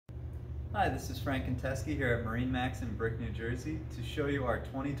Hi, this is Frank Kontesky here at MarineMax in Brick, New Jersey to show you our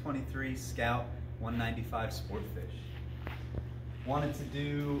 2023 Scout 195 Sportfish. Wanted to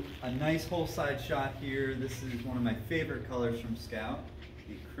do a nice whole side shot here. This is one of my favorite colors from Scout,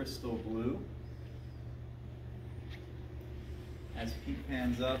 the crystal blue. As Pete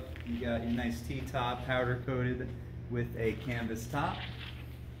pans up, you got your nice T-top powder coated with a canvas top.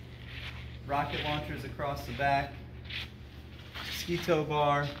 Rocket launchers across the back, ski tow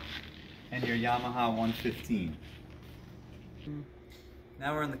bar, and your Yamaha 115.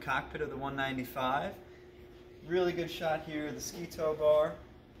 Now we're in the cockpit of the 195. Really good shot here, the ski tow bar.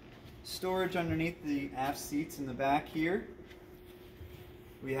 Storage underneath the aft seats in the back here.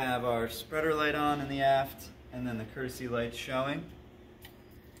 We have our spreader light on in the aft, and then the courtesy light showing.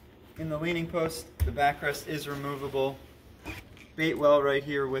 In the leaning post, the backrest is removable. Bait well right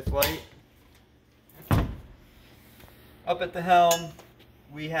here with light. Up at the helm,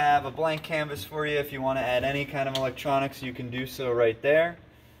 we have a blank canvas for you. If you want to add any kind of electronics, you can do so right there.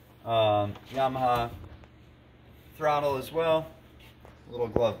 Yamaha throttle as well, a little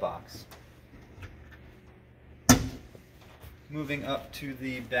glove box. Moving up to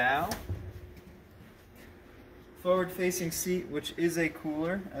the bow. Forward facing seat, which is a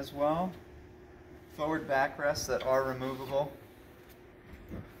cooler as well. Forward backrests that are removable.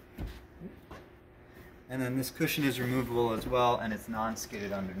 And then this cushion is removable as well, and it's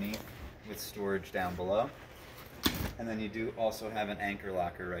non-skidded underneath with storage down below. And then you do also have an anchor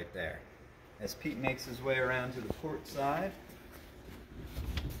locker right there. As Pete makes his way around to the port side,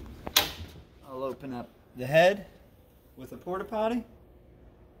 I'll open up the head with a porta potty.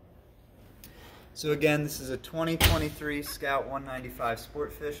 So again, this is a 2023 Scout 195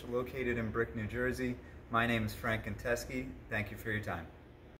 Sportfish located in Brick, New Jersey. My name is Frank Kontesky. Thank you for your time.